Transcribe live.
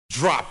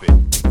Drop it.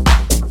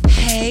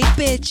 Hey,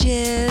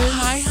 bitches.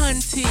 Hi,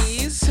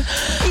 hunties.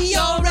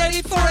 Y'all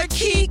ready for a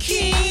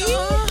kiki?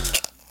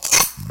 Shut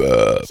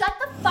the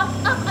fuck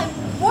up. I'm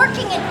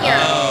working in here.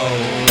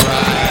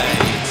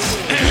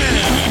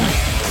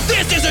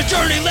 This is a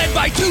journey led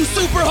by two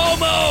super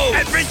homos,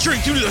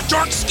 adventuring through the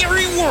dark,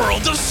 scary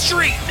world of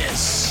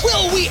straightness.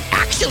 Will we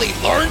actually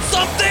learn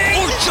something?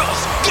 Or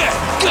just get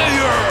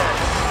gayer?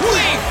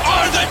 We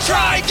are the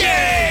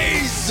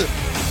Tri-Gays!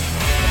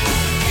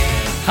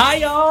 Hi,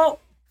 y'all.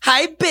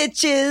 Hi,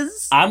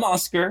 bitches. I'm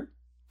Oscar.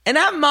 And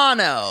I'm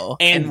Mono.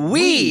 And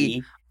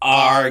we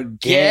are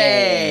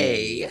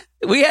gay.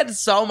 We had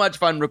so much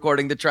fun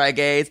recording the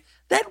Tri-Gays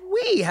that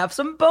we have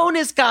some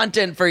bonus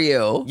content for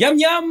you. Yum,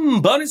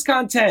 yum. Bonus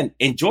content.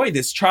 Enjoy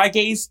this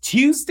Tri-Gays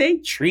Tuesday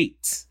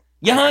treat.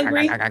 You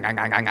hungry?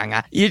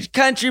 Your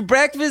country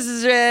breakfast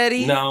is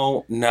ready.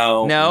 No.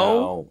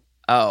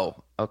 Oh,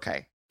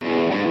 okay.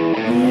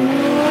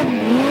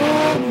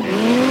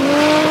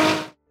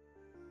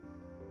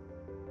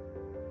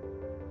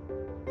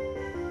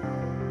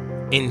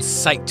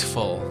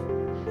 Insightful.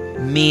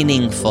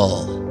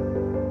 Meaningful.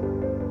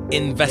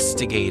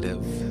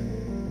 Investigative.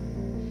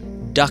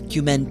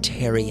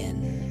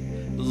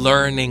 Documentarian.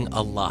 Learning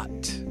a lot.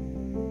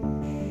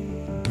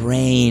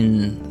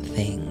 Brain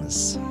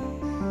things.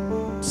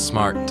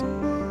 Smart.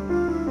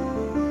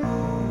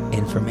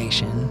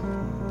 Information.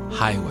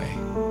 Highway.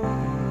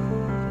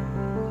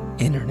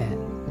 Internet.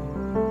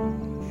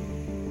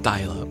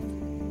 Dial-up.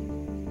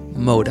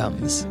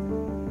 Modems.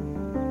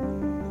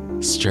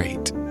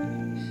 Straight.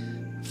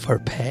 For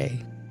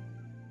pay.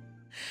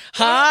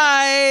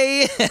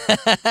 Hi!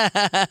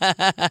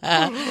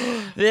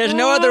 There's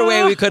no other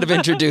way we could have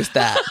introduced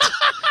that.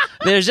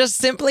 There's just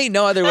simply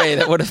no other way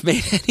that would have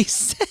made any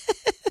sense.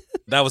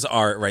 That was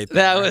art right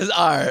there. That was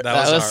art.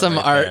 That was some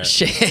right art there.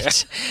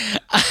 shit.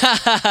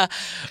 That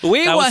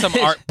was some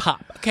art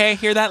pop. Okay,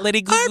 hear that,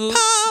 Lady Goo Goo? Art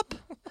pop.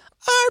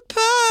 Art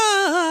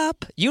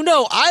pop. You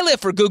know I live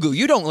for Goo Goo.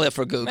 You don't live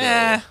for Goo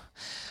Goo.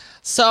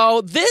 So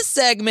this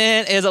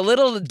segment is a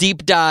little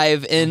deep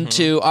dive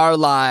into our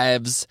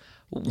lives.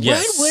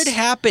 Yes. What would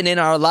happen in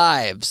our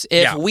lives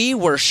if we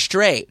were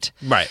straight?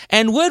 Right.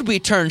 And would we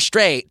turn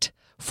straight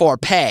for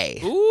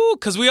pay? Ooh,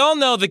 because we all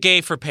know the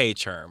gay for pay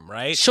term,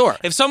 right? Sure.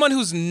 If someone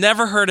who's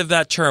never heard of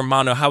that term,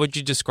 Mono, how would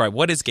you describe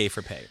what is gay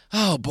for pay?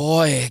 Oh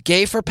boy,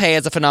 gay for pay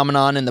is a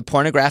phenomenon in the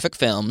pornographic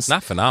films.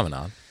 Not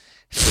phenomenon.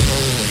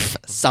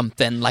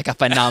 Something like a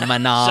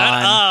phenomenon.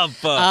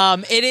 Shut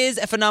up. It is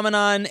a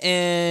phenomenon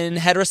in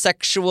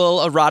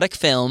heterosexual erotic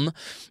film.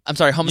 I'm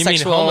sorry,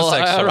 homosexual,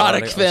 homosexual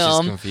erotic I was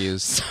film. just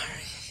confused.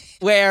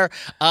 Where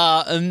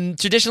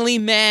traditionally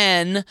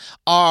men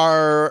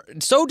are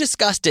so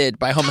disgusted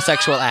by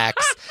homosexual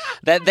acts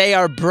that they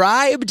are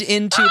bribed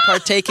into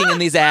partaking in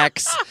these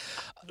acts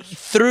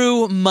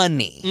through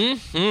money.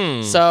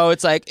 Mm-hmm. So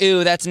it's like,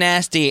 ooh, that's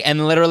nasty.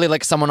 And literally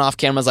like someone off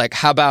camera is like,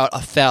 how about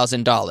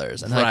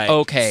 $1,000? And like,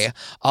 okay,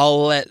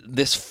 I'll let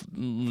this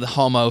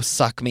homo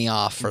suck me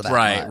off for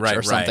that much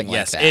or something like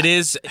yes, that. it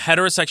is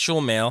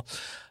heterosexual male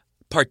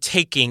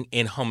partaking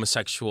in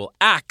homosexual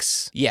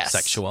acts. Yes.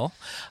 Sexual.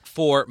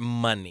 For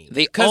money.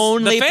 The 'Cause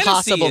only fantasy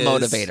possible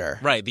is- motivator.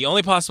 Right. The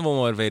only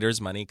possible motivator is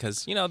money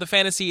because, you know, the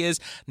fantasy is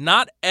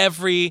not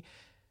every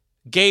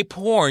gay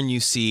porn you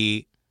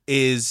see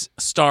is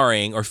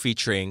starring or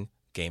featuring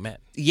gay men.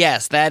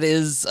 Yes, that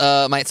is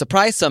might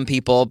surprise some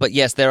people, but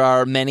yes, there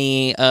are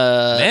many.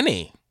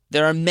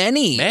 There are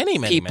many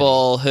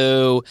people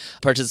who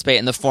participate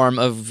in the form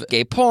of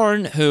gay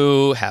porn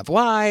who have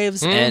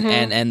wives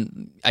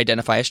and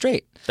identify as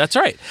straight. That's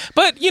right.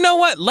 But you know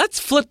what? Let's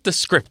flip the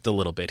script a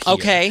little bit here.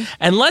 Okay.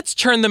 And let's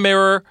turn the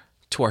mirror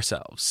to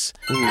ourselves.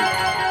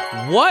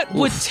 What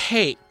would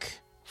take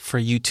for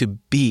you to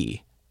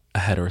be a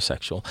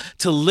heterosexual?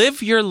 To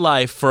live your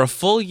life for a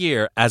full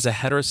year as a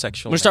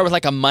heterosexual We're going to start with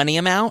like a money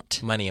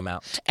amount. money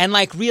amount. And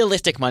like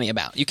realistic money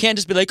amount. You can't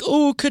just be like,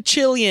 oh,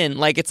 kachillion.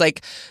 Like it's like,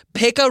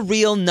 pick a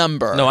real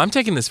number. No, I'm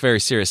taking this very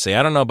seriously.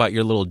 I don't know about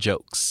your little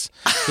jokes.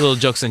 Your little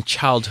jokes in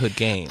childhood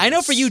games. I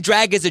know for you,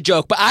 drag is a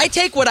joke, but I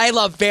take what I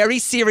love very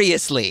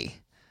seriously.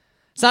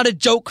 It's not a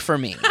joke for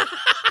me.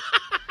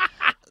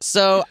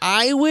 So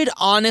I would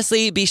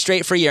honestly be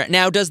straight for a year.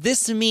 Now, does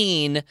this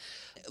mean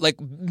like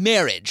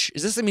marriage?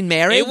 Does this mean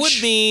marriage? It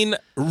would mean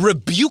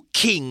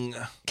rebuking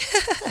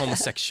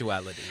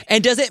homosexuality.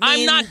 And does it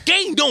mean I'm not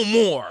gay no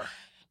more.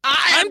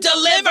 I'm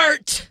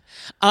delivered?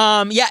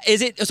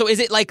 Is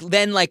it like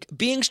then like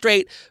being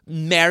straight,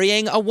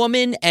 marrying a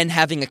woman and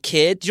having a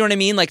kid? Do you know what I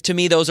mean? Like to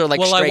me those are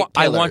like straight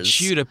I pillars.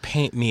 want you to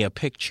paint me a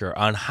picture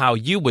on how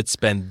you would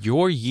spend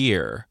your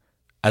year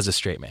as a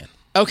straight man.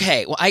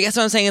 Okay, well I guess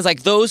what I'm saying is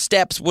like those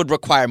steps would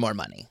require more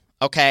money.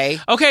 Okay.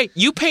 Okay,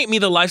 you paint me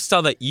the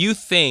lifestyle that you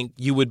think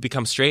you would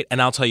become straight,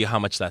 and I'll tell you how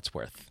much that's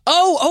worth.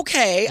 Oh,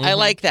 okay. I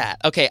like that.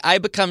 Okay, I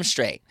become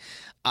straight.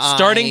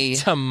 Starting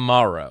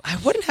tomorrow. I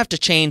wouldn't have to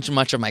change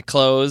much of my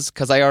clothes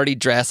because I already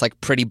dress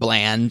like pretty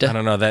bland. I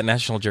don't know. That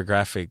National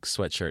Geographic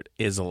sweatshirt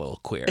is a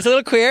little queer. It's a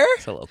little queer?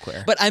 It's a little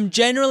queer. But I'm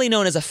generally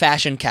known as a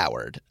fashion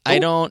coward. Ooh. I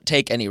don't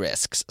take any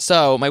risks.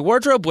 So my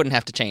wardrobe wouldn't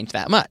have to change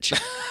that much.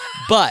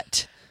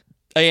 But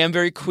I am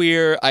very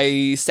queer.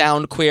 I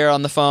sound queer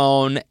on the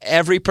phone.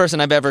 Every person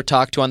I've ever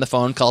talked to on the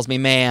phone calls me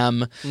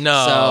ma'am.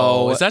 No.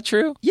 So, is that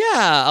true?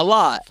 Yeah, a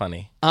lot.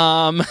 Funny.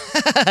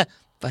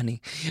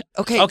 Funny.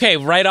 Okay. Okay,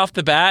 right off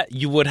the bat,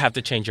 you would have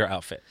to change your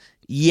outfit.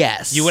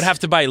 Yes. You would have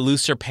to buy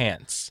looser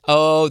pants.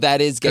 Oh,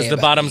 that is gay. Because the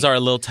bottoms are a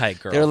little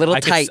tight, girl. They're a little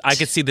tight. I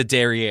could see the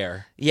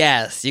derriere.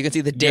 Yes, you can see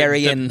the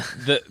Darien,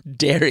 the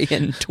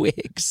Darien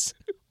twigs.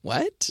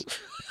 What?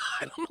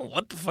 I don't know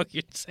what the fuck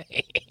you're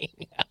saying.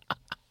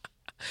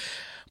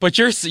 But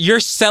you're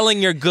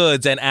selling your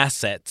goods and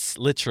assets,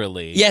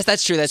 literally. Yes,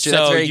 that's true. That's true. So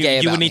that's very gay.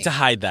 You about would need me. to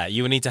hide that.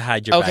 You would need to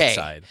hide your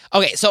backside.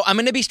 Okay, so I'm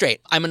going to be straight.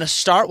 I'm going to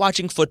start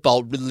watching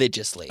football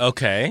religiously.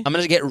 Okay. I'm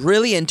going to get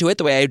really into it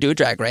the way I do a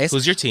Drag Race.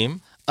 Who's your team?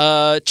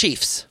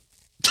 Chiefs.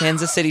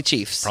 Kansas City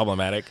Chiefs.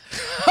 Problematic.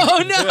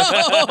 Oh,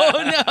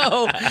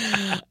 no.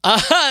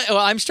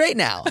 Well, I'm straight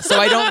now, so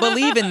I don't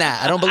believe in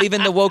that. I don't believe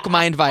in the woke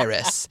mind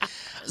virus.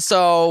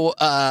 So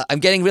I'm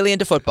getting really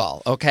into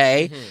football,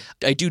 okay?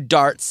 Mm-hmm. I do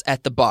darts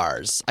at the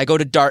bars. I go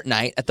to dart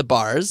night at the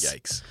bars.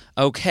 Yikes.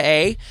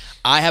 Okay?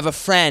 I have a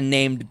friend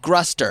named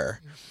Gruster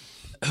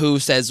who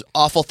says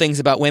awful things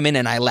about women,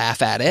 and I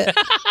laugh at it.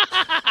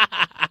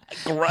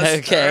 Gruster.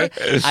 Okay?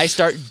 I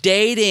start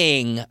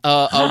dating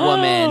a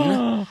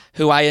woman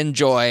who I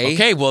enjoy.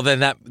 Okay, well, then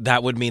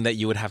that would mean that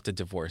you would have to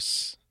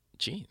divorce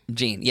Gene.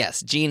 Gene,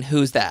 yes. Gene,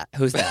 who's that?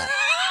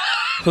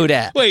 Who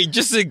dat? Wait,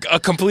 just a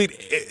complete,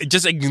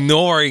 just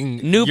ignoring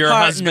your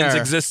husband's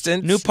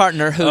existence? New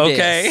partner, who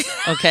okay.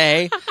 dis?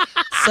 Okay.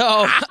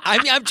 So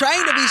I'm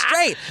trying to be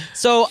straight.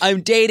 So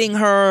I'm dating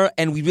her,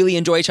 and we really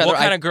enjoy each other. What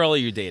kind of girl are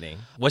you dating?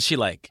 What's she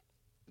like?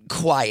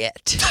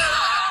 Quiet.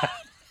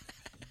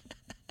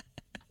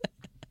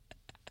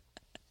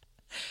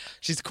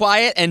 She's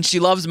quiet, and she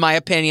loves my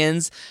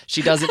opinions.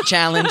 She doesn't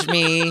challenge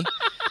me,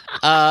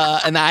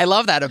 and I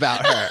love that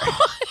about her. Oh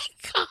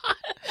my God.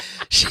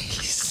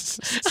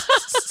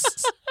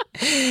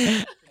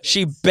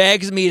 She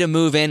begs me to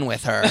move in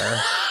with her,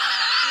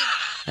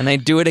 and I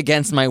do it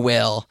against my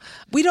will.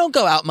 We don't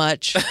go out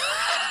much.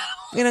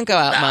 Okay.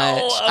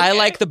 I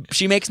like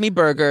she makes me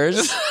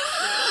burgers,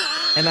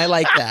 and I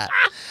like that.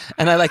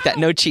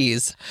 No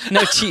cheese.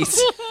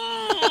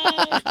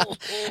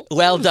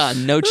 Well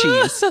done. No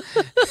cheese.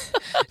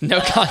 No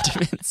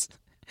condiments.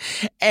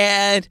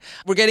 And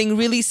we're getting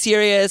really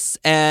serious,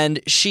 and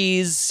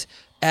she's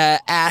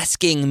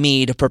asking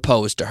me to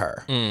propose to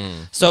her.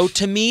 So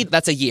to me,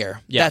 that's a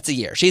year. Yeah. That's a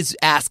year. She's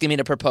asking me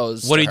to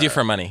propose. What do you do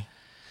for money?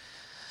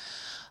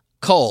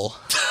 Coal.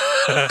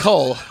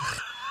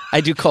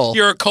 I do coal.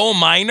 You're a coal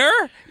miner?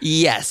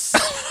 Yes.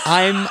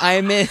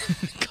 I'm in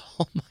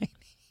coal mining.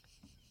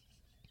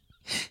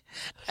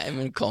 I'm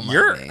in coal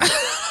mining.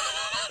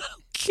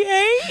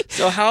 Okay.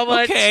 So how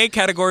much? Okay,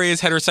 category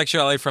is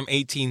heterosexuality from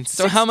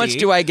 1860. So how much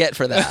do I get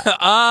for that?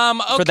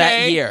 Okay. For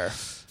that year.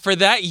 For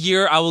that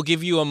year, I will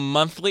give you a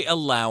monthly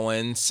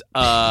allowance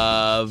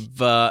of,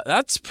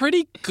 that's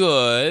pretty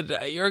good.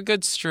 You're a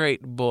good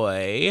straight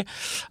boy.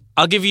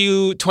 I'll give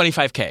you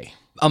 $25K.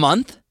 A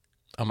month?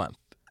 A month.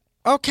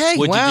 Okay,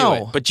 Would wow. you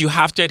do it? But you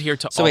have to adhere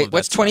to all So wait,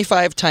 what's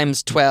 25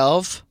 times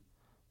 12?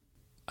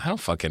 I don't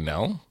fucking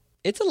know.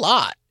 It's a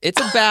lot. It's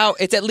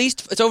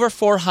over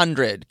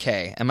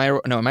 400K. Am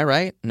I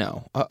right?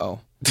 No.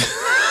 Uh-oh.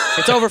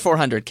 It's over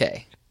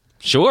 400K.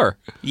 Sure.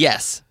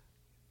 Yes.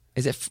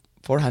 Is it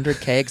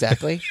 400K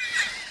exactly?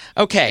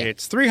 Okay.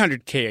 It's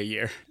 300K a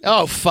year.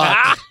 Oh,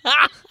 fuck.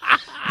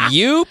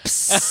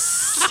 Oops.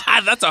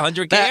 That's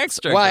 100K That's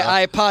extra. why girl.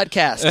 I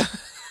podcast.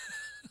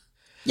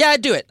 Yeah,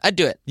 I'd do it.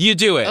 You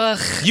do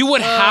it. You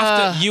would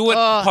have to. You would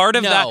part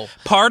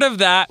of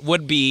that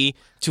would be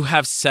to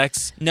have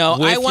sex with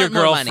I want your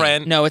girlfriend. More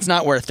money. No, it's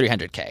not worth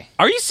 300K.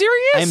 Are you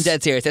serious? I'm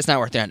dead serious. It's not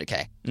worth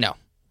 300K. No.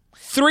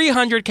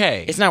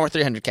 300K. It's not worth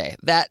 300K.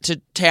 That to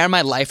tear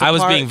my life apart. I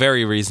was being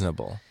very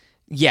reasonable.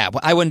 Yeah,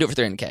 well, I wouldn't do it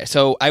for 300K.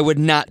 So I would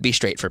not be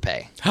straight for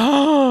pay.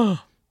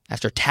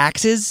 After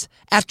taxes?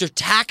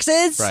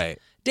 Right.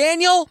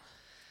 Daniel?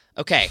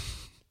 Okay.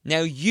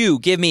 Now you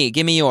give me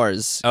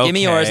yours. Okay. Give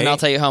me yours, and I'll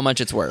tell you how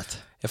much it's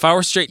worth. If I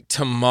were straight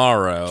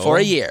tomorrow For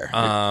a year.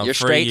 You're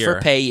straight for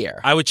pay year.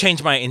 I would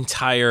change my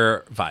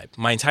entire vibe.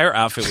 My entire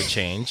outfit would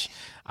change.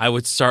 I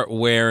would start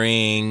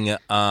wearing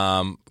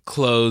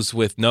clothes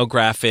with no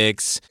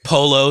graphics.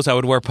 Polos. I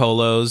would wear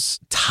polos.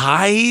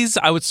 Ties.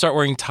 I would start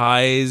wearing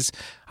ties.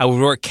 I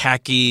would wear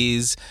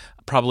khakis.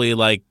 Probably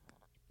like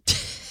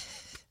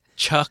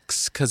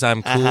Chucks, because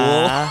I'm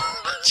cool.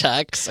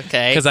 Chucks,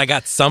 okay. Because I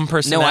got some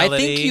personality. No, I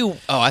think you...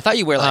 Oh, I thought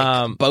you wear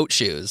like boat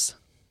shoes.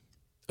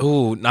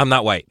 Ooh, I'm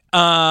not white.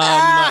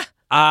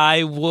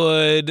 I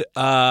would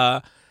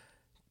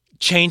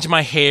change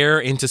my hair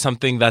into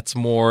something that's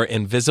more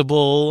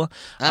invisible.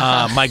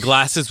 My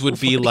glasses would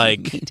be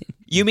like...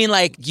 You mean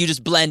like you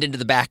just blend into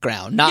the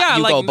background, not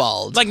you go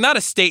bald? Like not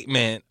a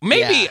statement.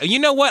 Maybe, you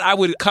know what? I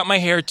would cut my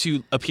hair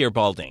to appear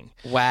balding.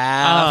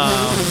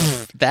 Wow.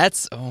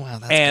 That's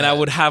and good. I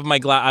would have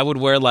I would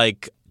wear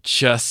like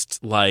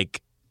just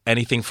like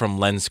anything from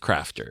Lens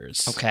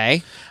Crafters.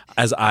 Okay.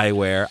 As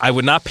eyewear. I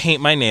would not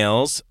paint my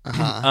nails.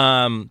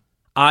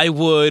 I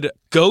would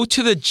go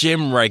to the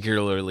gym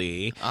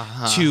regularly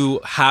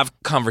to have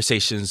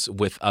conversations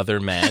with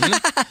other men.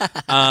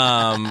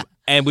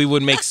 And we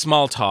would make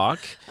small talk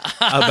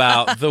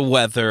about the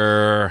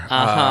weather,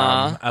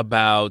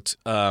 about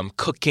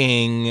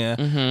cooking,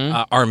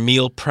 our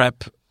meal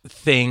prep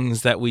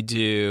things that we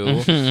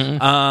do.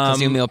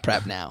 You meal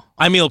prep now.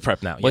 I meal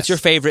prep now, What's your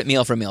favorite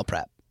meal for meal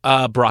prep?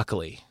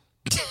 Broccoli.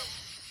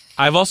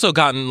 I've also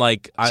gotten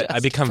like, I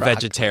become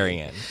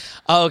vegetarian.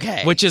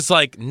 Okay. Which is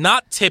like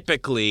not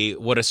typically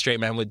what a straight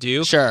man would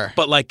do. Sure.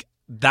 But like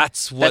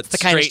that's the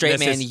kind of straight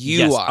man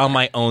you are. On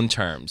my own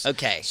terms.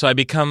 Okay. So I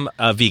become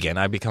a vegan.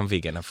 I'm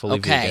fully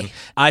vegan.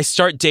 I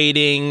start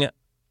dating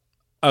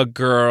a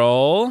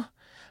girl,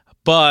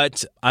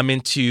 but I'm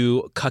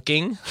into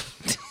cucking.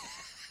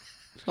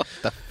 What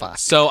the fuck?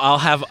 So I'll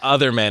have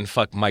other men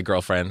fuck my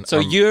girlfriend. So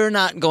you're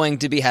not going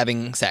to be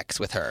having sex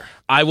with her?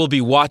 I will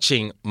be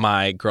watching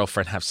my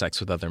girlfriend have sex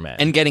with other men.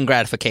 And getting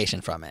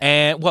gratification from it?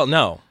 And, well,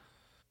 no.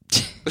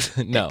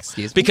 No.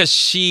 Excuse me? Because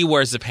she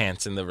wears the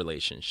pants in the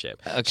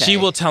relationship. Okay. She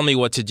will tell me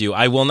what to do.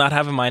 I will not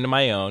have a mind of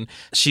my own.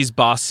 She's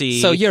bossy.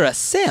 So you're a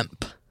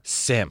simp?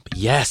 Simp.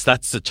 Yes,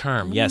 that's the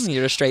term. Yes.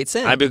 You're a straight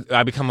simp.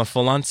 I become a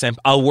full-on simp.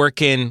 I'll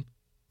work in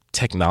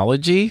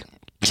technology.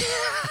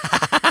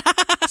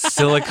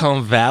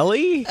 Silicon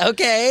Valley.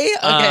 Okay.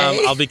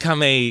 I'll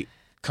become a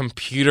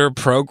computer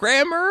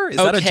programmer. Is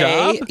that a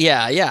job?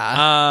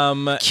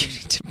 Yeah.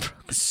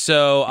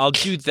 So I'll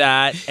do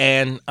that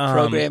and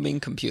programming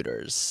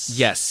computers.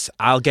 Yes,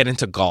 I'll get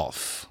into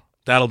golf.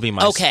 That'll be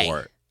my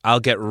sport. I'll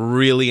get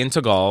really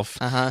into golf.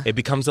 It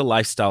becomes a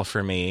lifestyle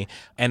for me,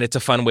 and it's a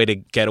fun way to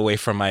get away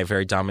from my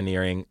very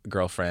domineering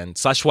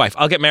girlfriend / wife.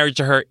 I'll get married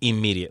to her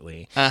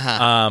immediately.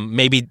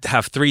 Maybe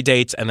have 3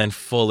 dates and then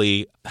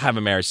fully have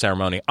a marriage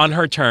ceremony on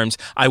her terms.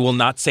 I will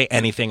not say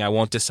anything. I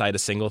won't decide a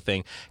single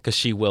thing because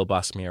she will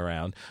boss me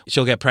around.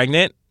 She'll get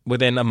pregnant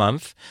within a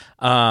month,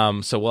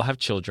 so we'll have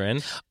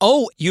children.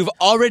 Oh, you've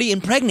already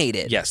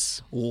impregnated?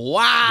 Yes.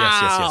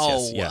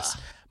 Wow. Yes.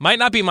 Might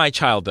not be my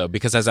child, though,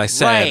 because as I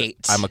said,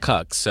 I'm a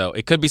cuck. So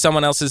it could be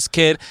someone else's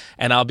kid,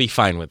 and I'll be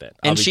fine with it.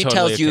 And she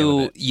tells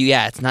you,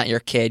 it's not your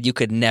kid. You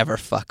could never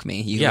fuck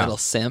me, you little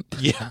simp.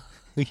 Yeah.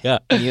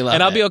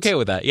 And I'll be okay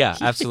with that. Yeah,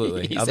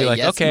 absolutely. I'll be like,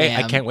 okay,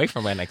 ma'am. I can't wait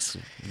for my next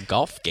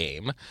golf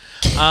game.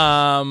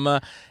 I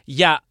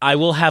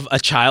will have a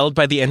child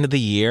by the end of the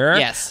year.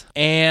 Yes.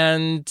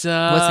 And what's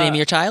the name of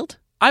your child?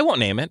 I won't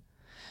name it.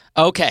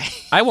 Okay.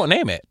 I won't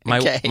name it.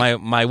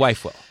 My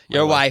wife will.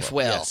 Your wife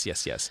will.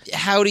 Yes.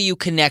 How do you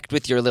connect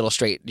with your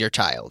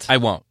child? I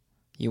won't.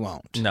 You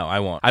won't? No, I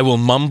won't. I will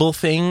mumble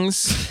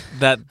things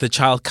that the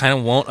child kind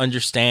of won't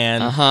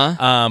understand.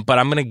 But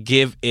I'm going to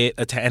give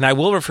it and I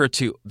will refer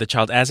to the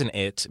child as an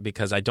it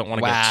because I don't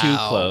want to get too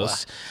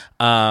close.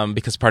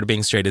 Because part of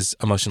being straight is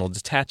emotional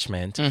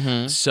detachment.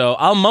 So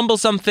I'll mumble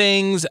some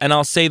things and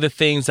I'll say the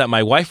things that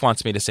my wife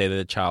wants me to say to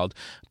the child.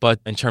 But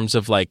in terms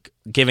of like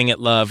giving it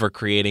love or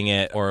creating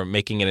it or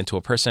making it into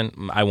a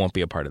person, I won't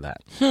be a part of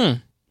that.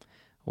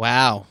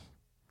 Wow.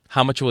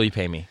 How much will you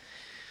pay me?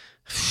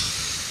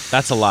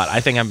 That's a lot.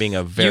 I think I'm being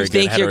a very good heterosexual.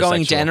 You think you're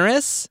going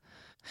generous?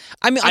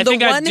 I mean, I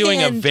think I'm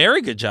doing a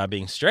very good job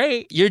being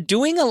straight. You're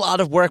doing a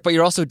lot of work, but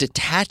you're also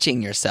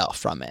detaching yourself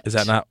from it. Is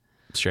that not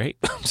straight?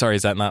 I'm sorry,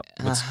 is that not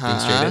what being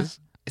straight is?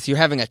 So you're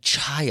having a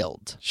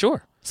child.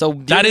 Sure. So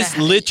that is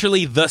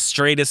literally the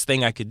straightest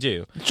thing I could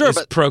do. Sure,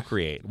 but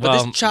procreate.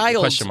 But this child,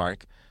 question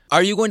mark.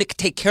 Are you going to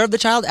take care of the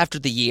child after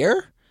the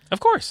year?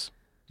 Of course.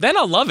 Then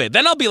I'll love it.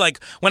 Then I'll be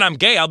like, when I'm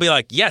gay, I'll be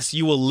like, yes,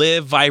 you will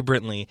live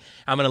vibrantly.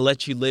 I'm going to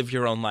let you live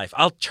your own life.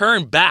 I'll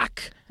turn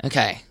back.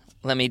 Okay.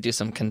 Let me do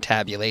some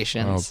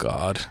contabulations. Oh,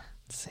 God.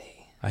 Let's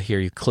see. I hear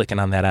you clicking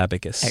on that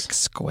abacus. X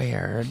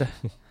squared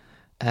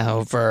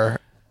over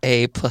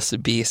A plus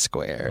B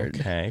squared.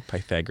 Okay.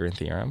 Pythagorean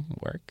theorem.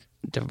 Work.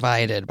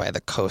 Divided by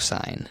the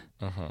cosine.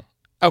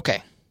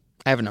 Okay.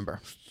 I have a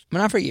number. But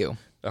not for you.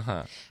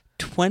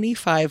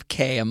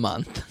 $25K a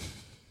month.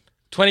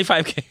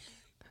 $25K.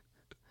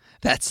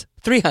 That's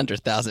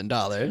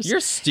 $300,000. You're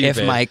stupid.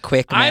 If my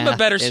quick math I'm a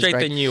better straight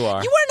right. than you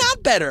are. You are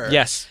not better.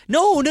 Yes.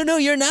 No,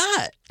 you're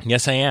not.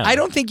 Yes, I am. I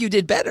don't think you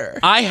did better.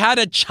 I had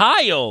a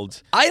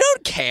child. I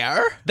don't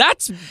care.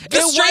 That's the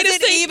straightest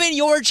wasn't thing. Even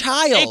your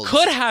child. It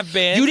could have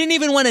been. You didn't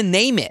even want to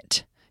name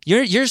it.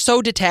 You're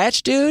so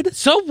detached, dude.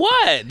 So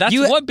what? That's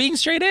what being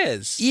straight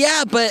is.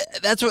 Yeah, but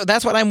that's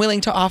what I'm willing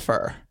to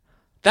offer.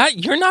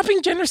 That you're not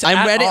being generous. I'm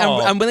at ready.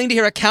 all. I'm willing to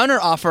hear a counter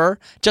offer,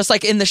 just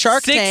like in the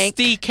Shark Tank.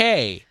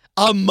 $60K.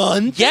 A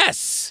month?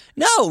 Yes.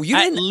 No, you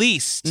didn't. At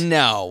least.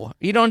 No,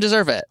 you don't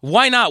deserve it.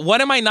 Why not?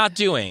 What am I not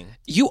doing?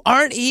 You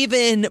aren't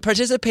even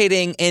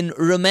participating in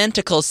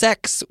romantical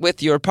sex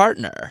with your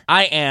partner.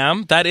 I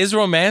am. That is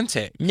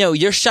romantic. No,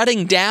 you're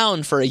shutting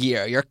down for a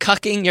year. You're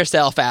cucking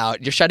yourself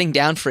out. You're shutting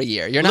down for a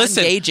year. You're not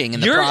engaging in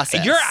the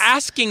process. You're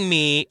asking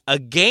me, a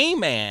gay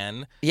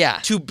man,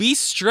 to be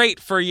straight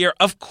for a year.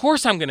 Of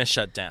course I'm going to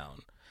shut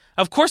down.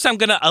 Of course I'm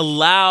going to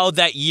allow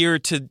that year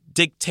to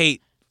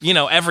dictate,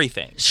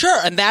 everything. Sure,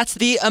 and that's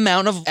the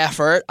amount of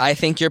effort I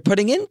think you're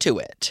putting into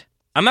it.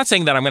 I'm not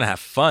saying that I'm going to have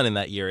fun in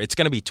that year. It's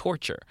going to be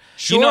torture.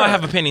 Sure. I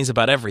have opinions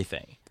about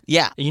everything.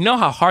 Yeah. You know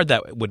how hard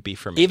that would be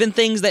for me. Even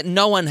things that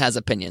no one has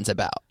opinions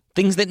about.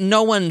 Things that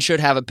no one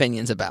should have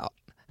opinions about.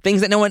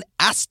 Things that no one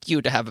asked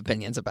you to have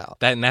opinions about.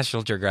 That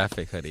National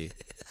Geographic hoodie.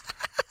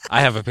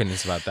 I have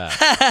opinions about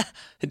that.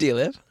 Do you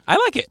live? I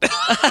like it.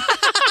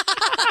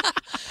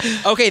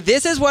 Okay,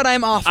 this is what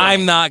I'm offering.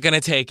 I'm not going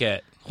to take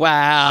it.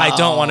 Wow. I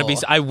don't want to be.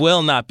 I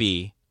will not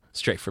be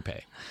straight for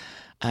pay.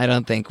 I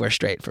don't think we're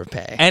straight for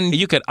pay. And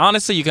you can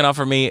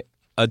offer me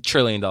 $1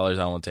 trillion.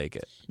 I won't take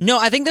it. No,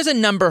 I think there's a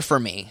number for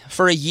me.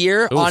 For a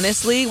year,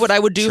 honestly, what I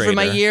would do for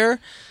my year,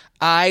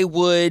 I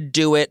would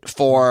do it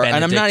for, Benedict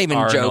and I'm not even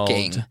Arnold.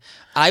 joking.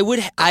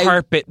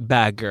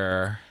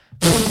 Carpetbagger.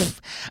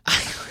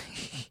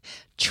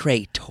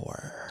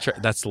 Traitor.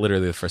 That's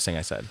literally the first thing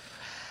I said.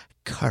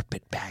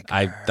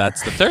 Carpetbagger.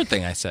 That's the third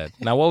thing I said.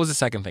 Now, what was the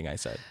second thing I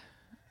said?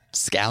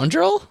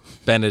 Scoundrel?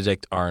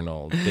 Benedict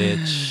Arnold,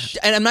 bitch.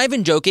 And I'm not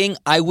even joking.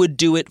 I would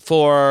do it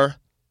for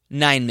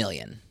 $9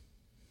 million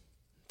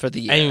for the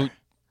year.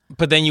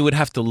 But then you would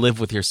have to live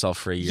with yourself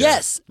for a year.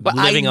 Yes, but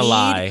living I a need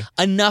lie.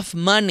 Enough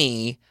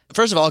money.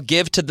 First of all,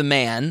 give to the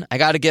man. I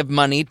got to give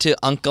money to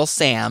Uncle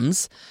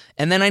Sam's.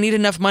 And then I need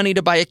enough money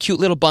to buy a cute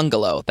little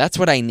bungalow. That's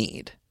what I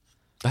need.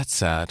 That's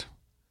sad.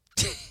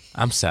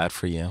 I'm sad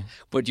for you.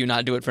 Would you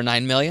not do it for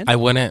 $9 million? I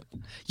wouldn't.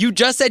 You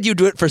just said you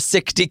do it for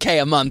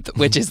 $60K a month,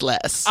 which is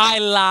less. I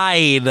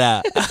lied.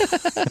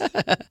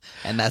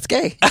 And that's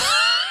gay.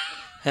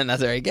 And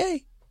that's very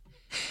gay.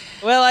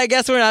 Well, I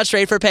guess we're not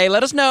straight for pay.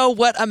 Let us know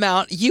what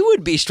amount you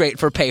would be straight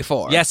for pay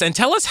for. Yes, and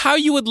tell us how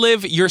you would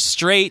live your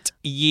straight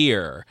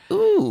year.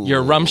 Ooh.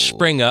 Your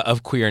Rumspringa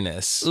of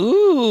queerness.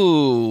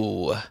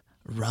 Ooh.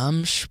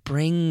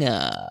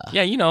 Rumspringa.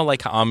 Yeah,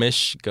 like how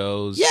Amish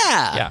goes.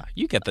 Yeah. Yeah,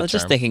 you get the I was term.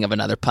 just thinking of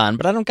another pun,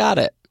 but I don't got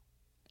it.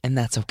 And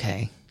that's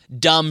okay.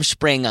 Dumb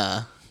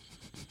Springa.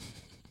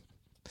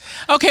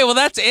 Okay, well,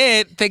 that's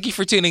it. Thank you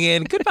for tuning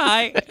in.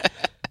 Goodbye.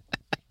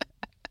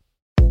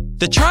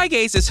 The Try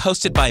Gays is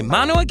hosted by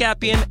Manu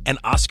Agapian and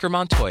Oscar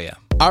Montoya.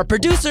 Our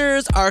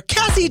producers are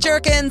Cassie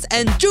Jerkins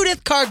and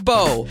Judith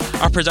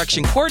Cargbo. Our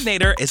production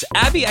coordinator is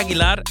Abby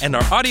Aguilar, and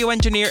our audio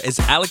engineer is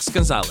Alex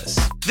Gonzalez.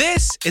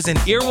 This is an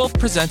Earwolf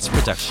Presents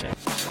production.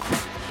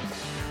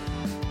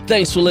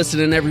 Thanks for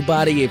listening,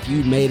 everybody. If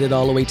you made it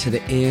all the way to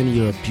the end,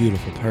 you're a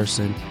beautiful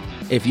person.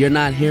 If you're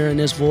not hearing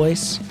this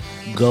voice,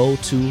 go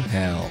to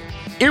hell.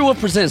 Earwolf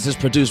Presents is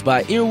produced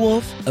by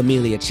Earwolf,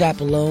 Amelia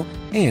Chapello,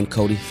 and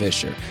Cody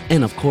Fisher.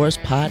 And of course,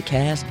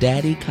 podcast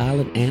daddy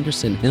Colin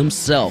Anderson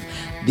himself.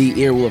 The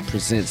Earwolf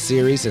Presents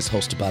series is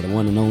hosted by the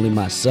one and only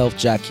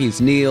myself,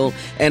 Jaquez Neal,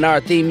 and our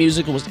theme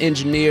music was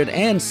engineered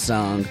and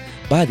sung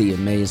by the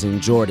amazing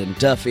Jordan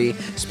Duffy.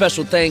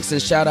 Special thanks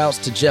and shout outs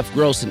to Jeff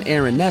Gross and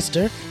Aaron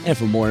Nestor. And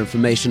for more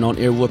information on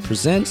Earwolf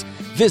Presents,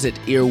 visit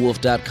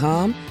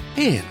earwolf.com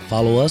and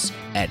follow us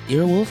at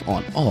Earwolf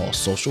on all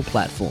social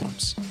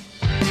platforms.